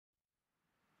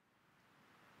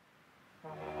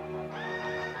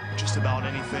just about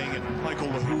anything, and Michael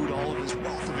Lahoud, all of his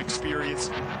wealth of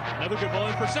experience. Another good ball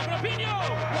in for Stefano Pinho.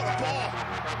 What a ball!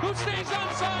 Who stays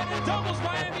onside and doubles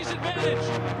Miami's advantage.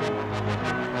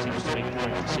 Seems to make the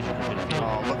right decision.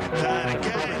 Oh, look at that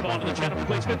again. Ball to the channel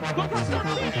placement. Look for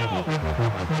Stefano.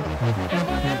 And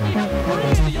Miami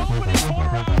has the opening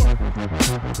quarter hour.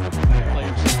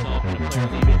 Player sits off and a player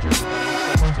leave injured.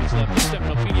 Substitutes left.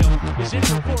 Stefano Pinho is in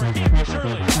for 4. It can't be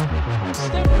Shirley.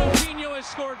 Stefano Pinho has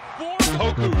scored 4.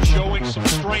 Poku showing some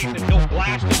strength, and he'll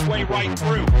blast his way right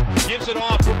through. Gives it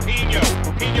off for Pinho.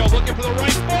 Pinho looking for the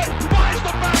right foot. Finds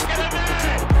the back of the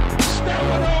net.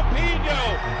 Stefano Pinho.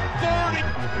 30.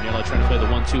 Danilo trying to play the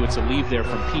 1-2. It's a leave there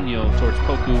from Pinho towards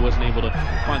Poku. Wasn't able to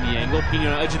find the angle. Pinho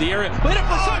on the edge of the area. Played it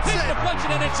for some pitch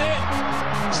deflection, and it's in.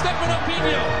 Stefano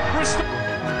Pinho.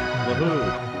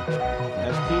 Lahoud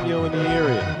has Pinho in the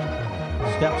area.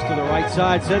 Steps to the right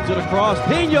side, sends it across.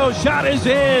 Pinho's shot is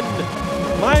in.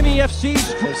 Miami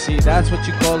FC's. See, that's what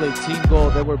you call a team goal.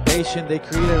 They were patient. They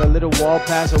created a little wall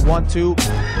pass, a 1-2.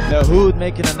 Lahoud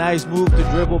making a nice move to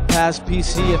dribble past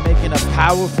PC and making a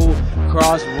powerful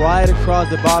cross right across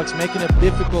the box, making it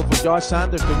difficult for Josh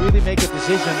Sanders to really make a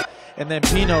decision. And then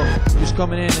Pinho just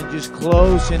coming in and just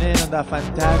closing in on that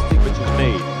fantastic, which is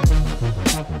made.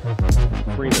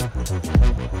 Freeman.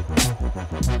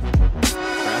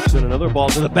 Traps in another ball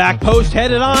to the back post,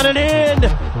 headed on and in.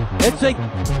 It's a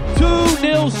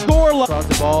 2-0 score. Across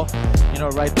the ball, you know,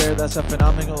 right there. That's a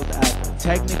phenomenal,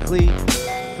 technically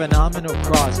phenomenal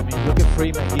cross. I mean, look at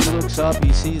Freeman. He looks up.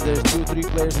 He sees there's 2 or 3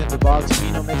 players in the box.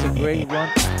 Pinho makes a great run.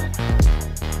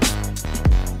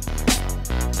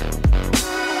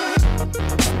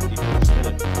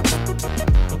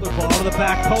 Another ball to the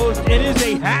back post. It is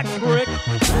a hat trick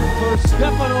for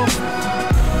Stefano.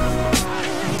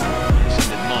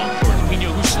 Send it long towards Pinho,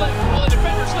 who slipped. Well, the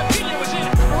defender slipped. Pinho was in.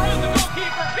 Around the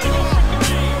goalkeeper. Pinho for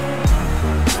 3.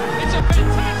 It's a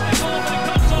fantastic goal, but it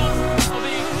comes off of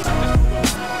the...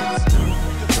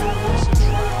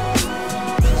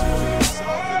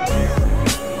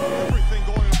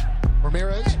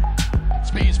 Ramirez.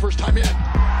 Speed's first time in.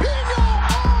 Pinho!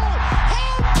 Oh!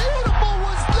 How beautiful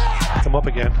was that? Come up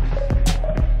again.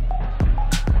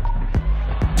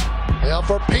 Now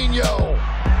for Pinho.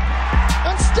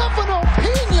 And Stefano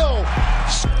Pinho.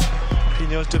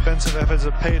 Pinho's defensive efforts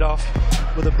have paid off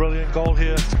with a brilliant goal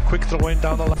here. Quick throw in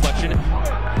down the line.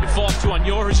 It falls to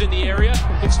Anyor, who's in the area.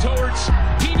 It's towards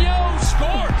Pinho.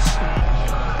 Scores.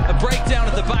 A breakdown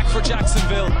at the back for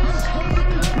Jacksonville.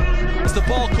 As the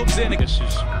ball comes in. This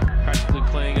is practically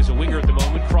playing as a winger at the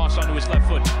moment. Cross onto his left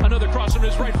foot. Another cross on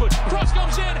his right foot. Cross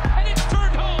comes in, and it's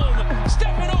turned home.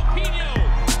 Stefano Pinho.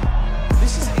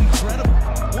 This is incredible.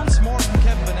 Once more from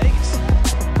Kevin Venegas.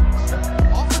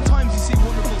 Oftentimes you see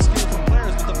wonderful skill from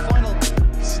players, but the final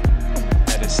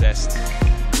head assessed.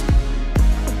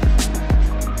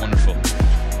 Wonderful.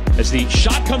 As the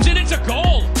shot comes in, it's a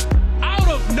goal out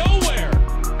of nowhere.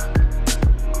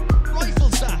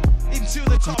 Rifles that into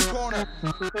the top corner.